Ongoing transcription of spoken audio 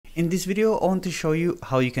In this video, I want to show you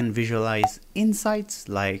how you can visualize insights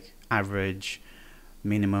like average,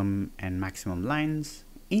 minimum, and maximum lines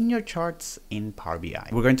in your charts in Power BI.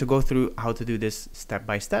 We're going to go through how to do this step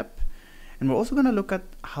by step, and we're also going to look at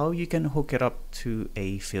how you can hook it up to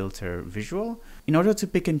a filter visual in order to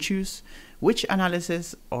pick and choose which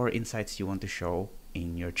analysis or insights you want to show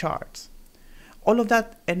in your charts. All of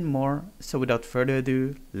that and more, so without further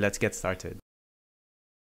ado, let's get started.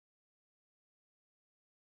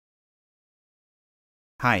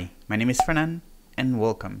 Hi, my name is Fernan, and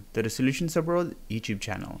welcome to the Solutions Abroad YouTube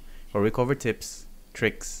channel, where we cover tips,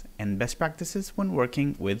 tricks, and best practices when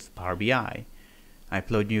working with Power BI. I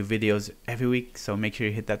upload new videos every week, so make sure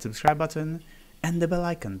you hit that subscribe button and the bell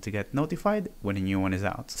icon to get notified when a new one is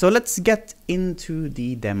out. So let's get into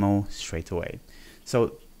the demo straight away.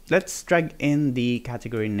 So let's drag in the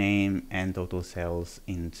category name and total sales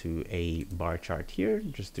into a bar chart here,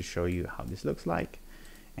 just to show you how this looks like.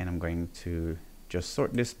 And I'm going to just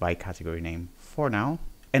sort this by category name for now.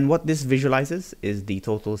 And what this visualizes is the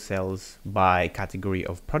total sales by category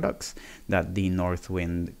of products that the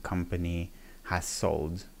Northwind company has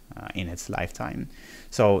sold in its lifetime.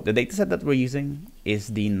 So the dataset that we're using is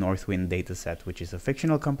the Northwind dataset, which is a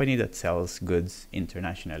fictional company that sells goods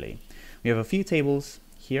internationally. We have a few tables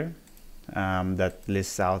here that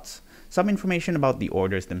lists out some information about the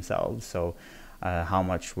orders themselves. So how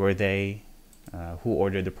much were they, who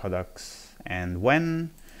ordered the products, and when,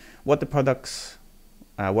 what products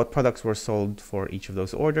were sold for each of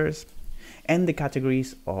those orders, and the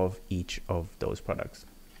categories of each of those products.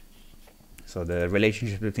 So the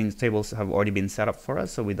relationship between the tables have already been set up for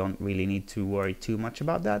us, so we don't really need to worry too much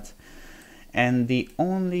about that. And the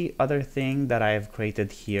only other thing that I have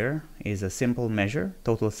created here is a simple measure,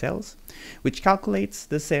 total sales, which calculates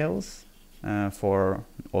the sales for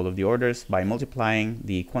all of the orders by multiplying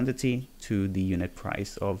the quantity to the unit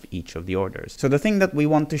price of each of the orders. So the thing that we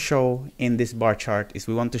want to show in this bar chart is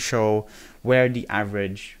we want to show where the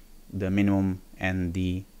average, the minimum, and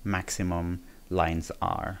the maximum lines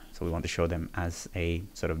are. So we want to show them as a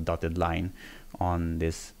sort of dotted line on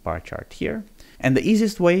this bar chart here. And the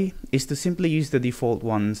easiest way is to simply use the default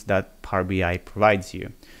ones that Power BI provides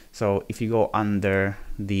you. So if you go under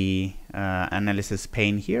the analysis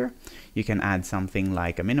pane here, you can add something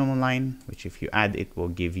like a minimum line, which if you add, it will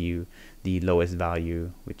give you the lowest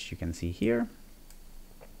value, which you can see here.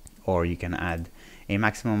 Or you can add a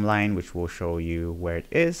maximum line, which will show you where it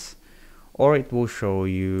is. Or it will show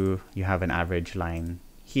you have an average line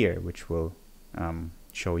here, which will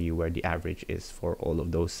show you where the average is for all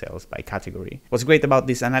of those sales by category. What's great about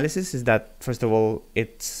this analysis is that, first of all,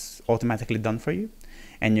 it's automatically done for you.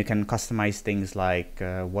 And you can customize things like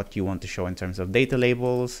what you want to show in terms of data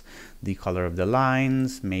labels, the color of the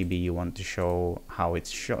lines. Maybe you want to show how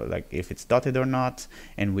it's like if it's dotted or not,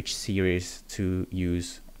 and which series to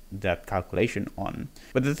use that calculation on.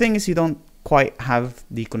 But the thing is, you don't quite have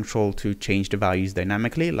the control to change the values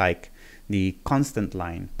dynamically, like the constant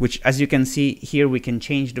line, which, as you can see here, we can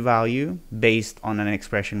change the value based on an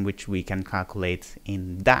expression which we can calculate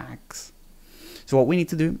in DAX. So what we need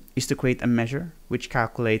to do is to create a measure which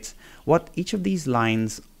calculates what each of these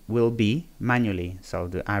lines will be manually. So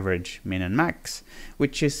the average, min, and max,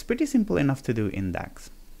 which is pretty simple enough to do in DAX.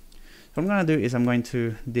 So what I'm going to do is I'm going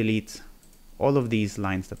to delete all of these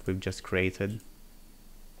lines that we've just created.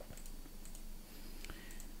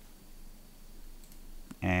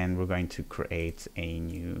 And we're going to create a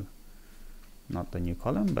new, not a new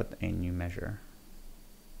column, but a new measure.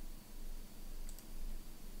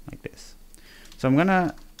 Like this. So I'm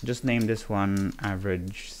gonna just name this one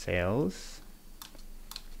average sales,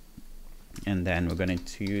 and then we're going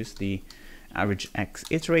to use the average X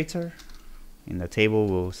iterator. In the table,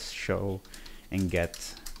 we'll show and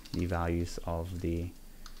get the values of the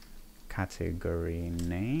category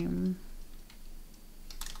name,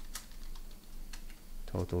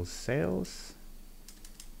 total sales,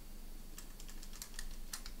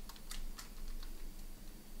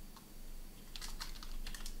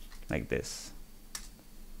 like this.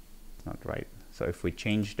 Not right. So if we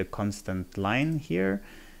change the constant line here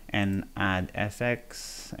and add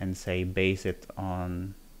fx and say base it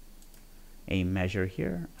on a measure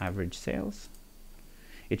here, average sales,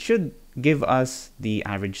 it should give us the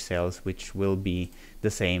average sales, which will be the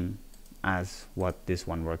same as what this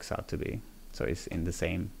one works out to be. So it's in the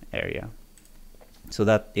same area. So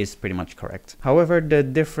that is pretty much correct. However, the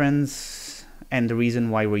difference and the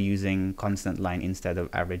reason why we're using constant line instead of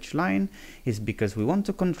average line is because we want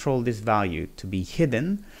to control this value to be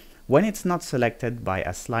hidden when it's not selected by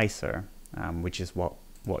a slicer, which is what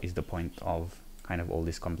is the point of kind of all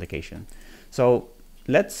this complication. So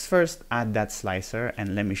let's first add that slicer,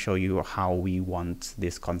 and let me show you how we want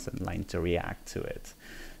this constant line to react to it.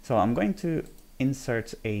 So I'm going to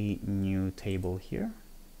insert a new table here,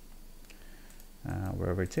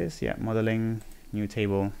 wherever it is. Yeah, modeling, new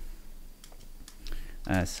table,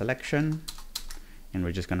 selection, and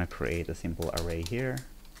we're just going to create a simple array here.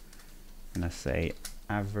 I'm going to say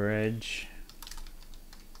average,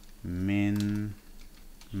 min,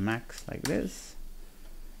 max, like this.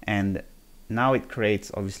 And now it creates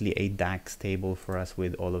obviously a DAX table for us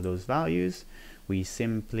with all of those values. We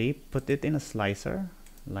simply put it in a slicer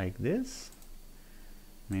like this.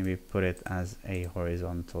 Maybe put it as a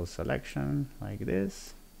horizontal selection like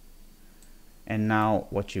this. And now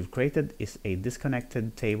what you've created is a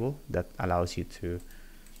disconnected table that allows you to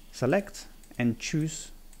select and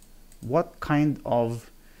choose what kind of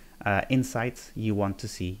insights you want to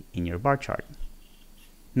see in your bar chart.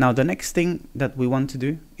 Now the next thing that we want to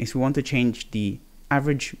do is we want to change the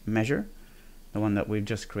average measure, the one that we've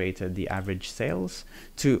just created, the average sales,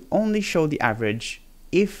 to only show the average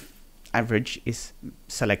if average is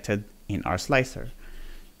selected in our slicer.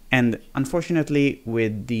 And unfortunately,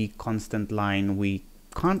 with the constant line, we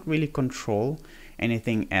can't really control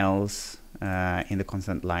anything else in the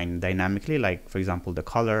constant line dynamically, like for example the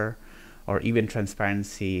color or even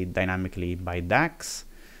transparency dynamically by DAX.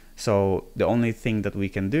 So the only thing that we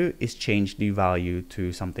can do is change the value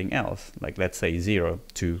to something else, like let's say 0,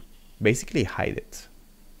 to basically hide it.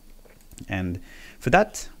 And for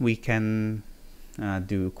that, we can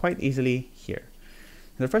do quite easily here.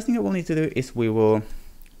 The first thing that we'll need to do is we will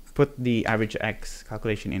put the average X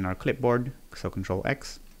calculation in our clipboard, so Control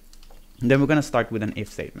X. And then we're going to start with an if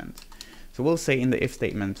statement. So we'll say in the if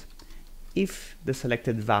statement, if the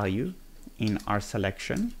selected value in our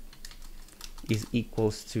selection is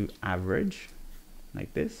equals to average,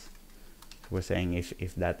 like this. So we're saying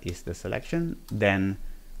if that is the selection, then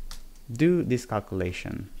do this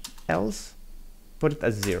calculation, else put it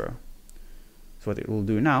as 0. So what it will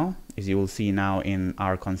do now is you will see now in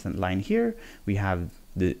our constant line here, we have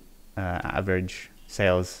the average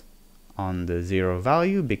sales on the 0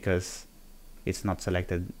 value because it's not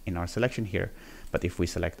selected in our selection here. But if we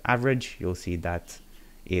select average, you'll see that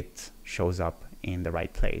it shows up in the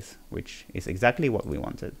right place, which is exactly what we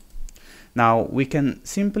wanted. Now we can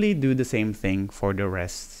simply do the same thing for the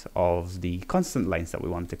rest of the constant lines that we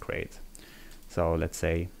want to create. So let's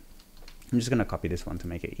say, I'm just going to copy this one to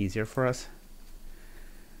make it easier for us.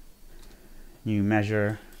 New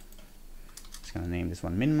measure, just going to name this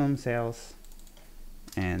one minimum sales,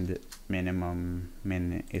 and minimum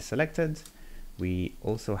min is selected. We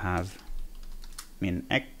also have min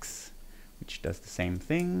X, which does the same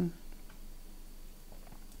thing.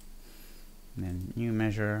 And then new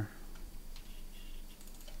measure,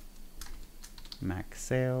 max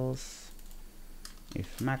sales.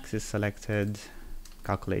 If max is selected,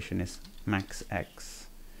 calculation is max X.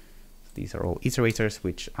 These are all iterators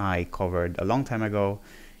which I covered a long time ago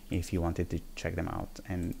if you wanted to check them out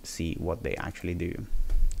and see what they actually do.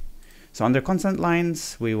 So under constant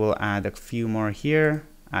lines, we will add a few more here,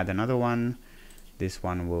 add another one. This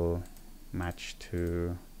one will match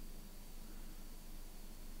to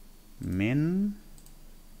min.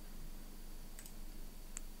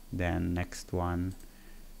 Then next one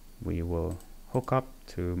we will hook up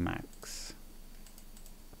to max.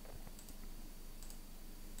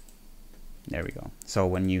 There we go. So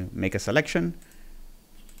when you make a selection,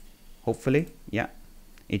 hopefully, yeah,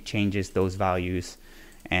 it changes those values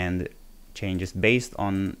and changes based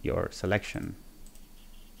on your selection.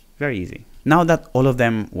 Very easy. Now that all of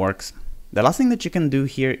them works, the last thing that you can do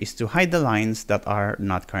here is to hide the lines that are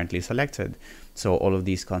not currently selected. So all of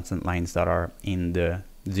these constant lines that are in the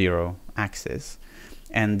 0 axis.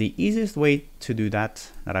 And the easiest way to do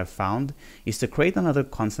that I've found is to create another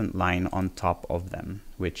constant line on top of them,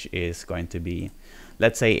 which is going to be,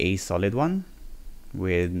 let's say, a solid one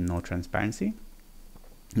with no transparency.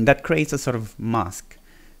 And that creates a sort of mask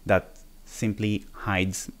that simply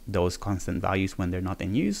hides those constant values when they're not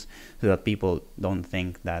in use, so that people don't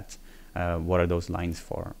think that what are those lines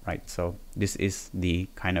for, right? So this is the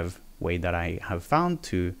kind of way that I have found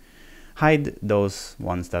to hide those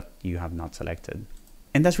ones that you have not selected.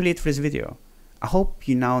 And that's really it for this video. I hope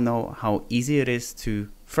you now know how easy it is to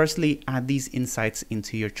firstly add these insights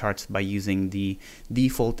into your charts by using the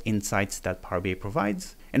default insights that Power BI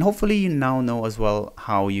provides. And hopefully you now know as well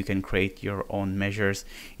how you can create your own measures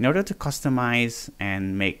in order to customize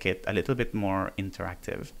and make it a little bit more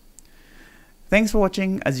interactive. Thanks for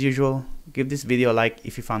watching. As usual, give this video a like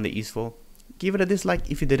if you found it useful. Give it a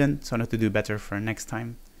dislike if you didn't, so I know to do better for next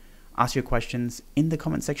time. Ask your questions in the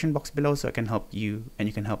comment section box below so I can help you and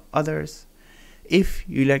you can help others. If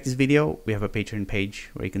you like this video, we have a Patreon page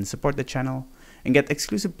where you can support the channel and get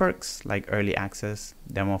exclusive perks like early access,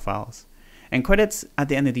 demo files, and credits at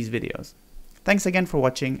the end of these videos. Thanks again for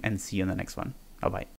watching and see you on the next one. Bye bye.